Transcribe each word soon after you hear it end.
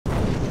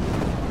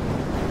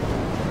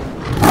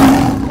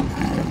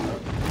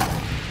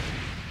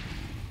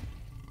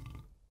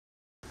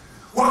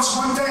What's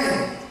one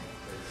thing?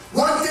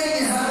 One thing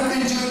you haven't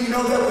been doing, you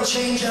know, that will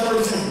change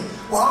everything.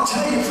 Well, I'll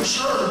tell you for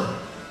sure.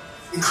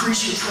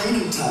 Increase your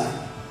training time.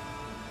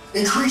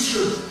 Increase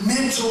your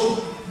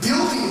mental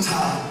building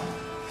time.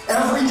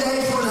 Every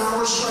day for an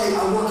hour straight,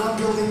 I work on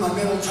building my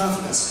mental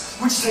toughness,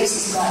 which takes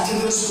us back to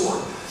this sport.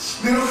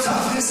 Mental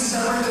toughness is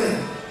everything.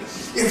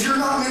 If you're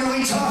not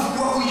mentally tough,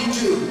 what will you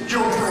do?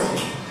 You'll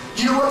break.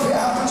 You know what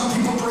happens when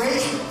people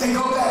break? They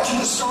go back to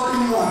the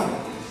starting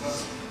line.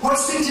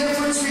 What's the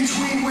difference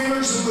between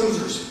winners and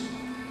losers?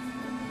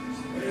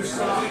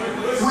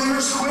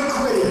 Winners quit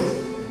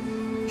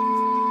quitting.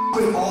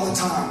 Quit all the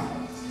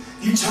time.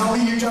 You tell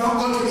me you don't,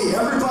 look at me.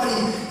 Everybody,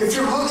 if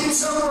you're looking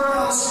somewhere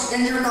else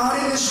and you're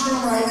not in this room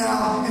right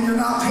now and you're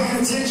not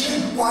paying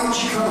attention, why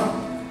did you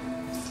come?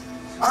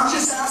 I'm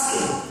just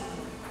asking.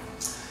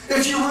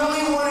 If you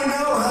really want to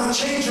know how to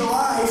change your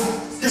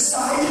life,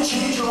 decide to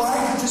change your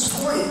life at this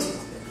point.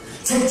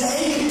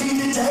 Today could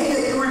be the day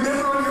that you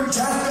remember on your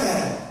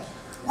deathbed,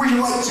 where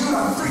you're like, dude,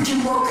 I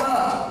freaking woke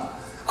up.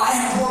 I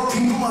have woke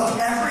people up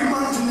every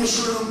month in this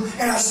room,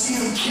 and I see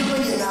them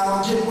killing it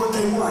now and getting what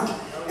they want.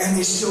 And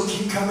they still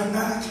keep coming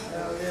back.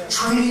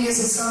 Training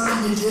isn't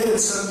something you did,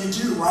 it's something you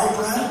do, right,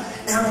 Brad?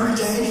 Every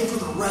day for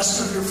the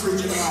rest of your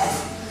freaking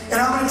life.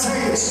 And I'm going to tell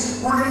you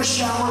this, we're going to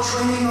shower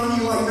training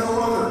on you like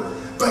no other.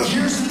 But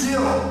here's the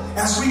deal,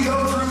 as we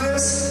go through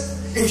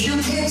this, if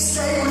you can't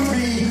stay with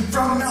me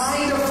from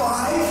 9 to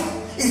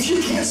 5, if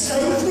you can't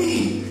stay with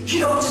me,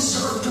 you don't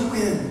deserve to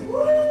win.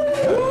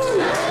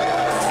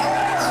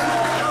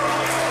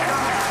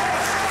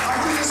 I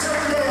do this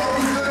every day, I'll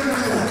be good in a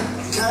minute,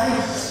 okay?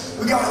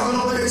 We got a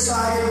little bit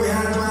excited. We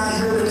had Brad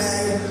here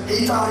today.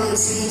 He thought he had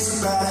seen some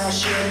badass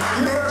shit.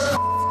 Your mayor's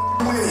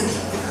winning.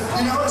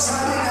 You notice I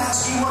didn't ask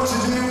you what to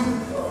do.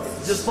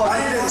 I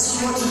didn't ask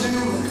you what to do.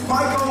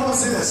 My goal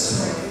was this.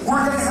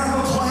 We're going to have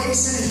a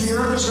place in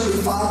here. There's going to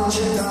be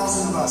 5,000 or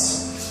 10,000 of us.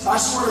 I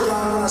swear to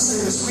God when I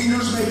say this,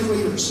 leaders make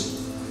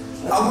leaders.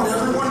 I want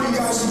every one of you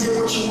guys to get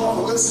what you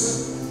want. But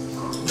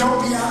listen,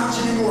 don't be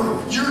average anymore.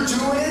 You're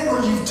doing it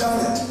or you've done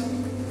it.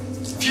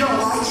 If you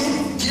don't like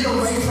it, get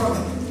away from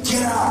it.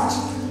 Get out.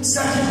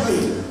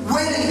 Secondly,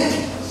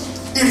 winning.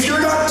 If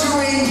you're not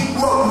doing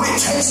what it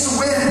takes to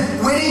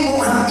win, winning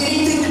won't have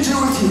anything to do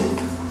with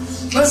you.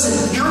 Listen,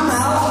 your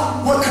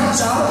mouth, what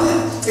comes out of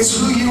it is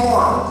who you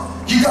are.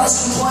 You guys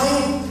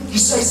complain, you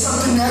say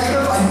something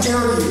negative, I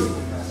dare you.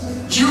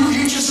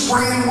 You just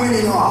ran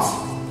winning off.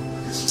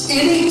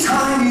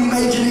 Anytime you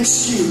make an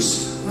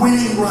excuse,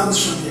 winning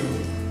runs from you.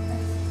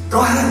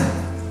 Go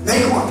ahead,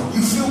 make one.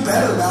 You feel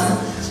better about it.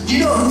 You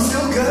know who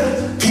feel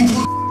good? People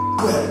who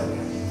quit.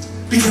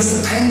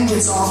 Because the pain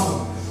gets off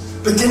them.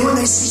 But then when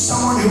they see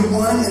someone who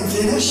won and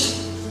finished,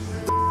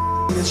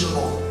 they're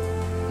miserable.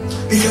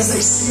 Because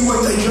they see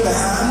what they could have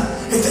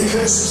had if they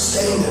could have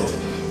sustained it.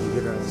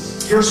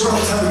 Here's what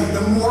I'll tell you.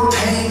 The more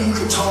pain you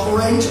can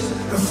tolerate,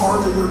 the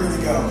farther you're going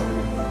to go.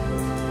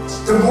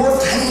 The more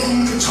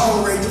pain you can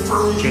tolerate, the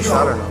further you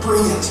go.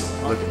 Bring it.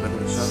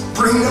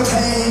 Bring the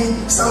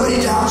pain. Somebody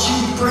doubts you,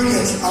 bring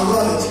it. I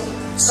love it.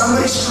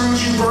 Somebody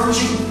screws you, burns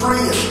you,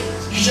 bring it.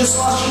 You just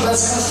lost your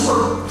best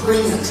customer,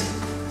 bring it.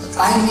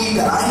 I need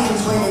that. I ain't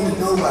complaining to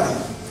nobody.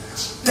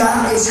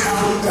 That is how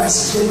you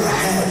guys get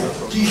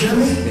ahead. Do you hear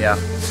me? Yeah.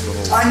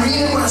 I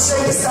mean it when I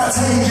say this, that's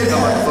how you get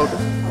ahead.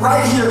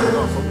 Right here.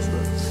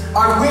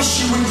 I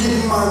wish you would get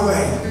in my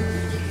way.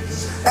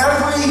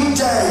 Every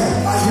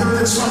day I hear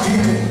this from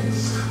people.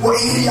 Well,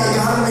 Andy, I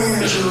got a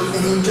manager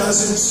and he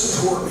doesn't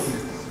support me.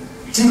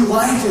 Dude,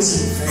 life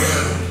isn't fair.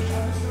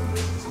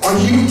 Are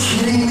you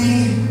kidding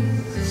me?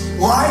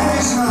 Life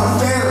is not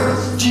fair.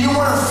 Do you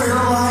want a fair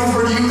life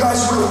or do you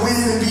guys want to win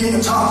and be in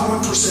the top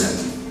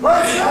 1%?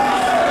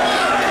 Right.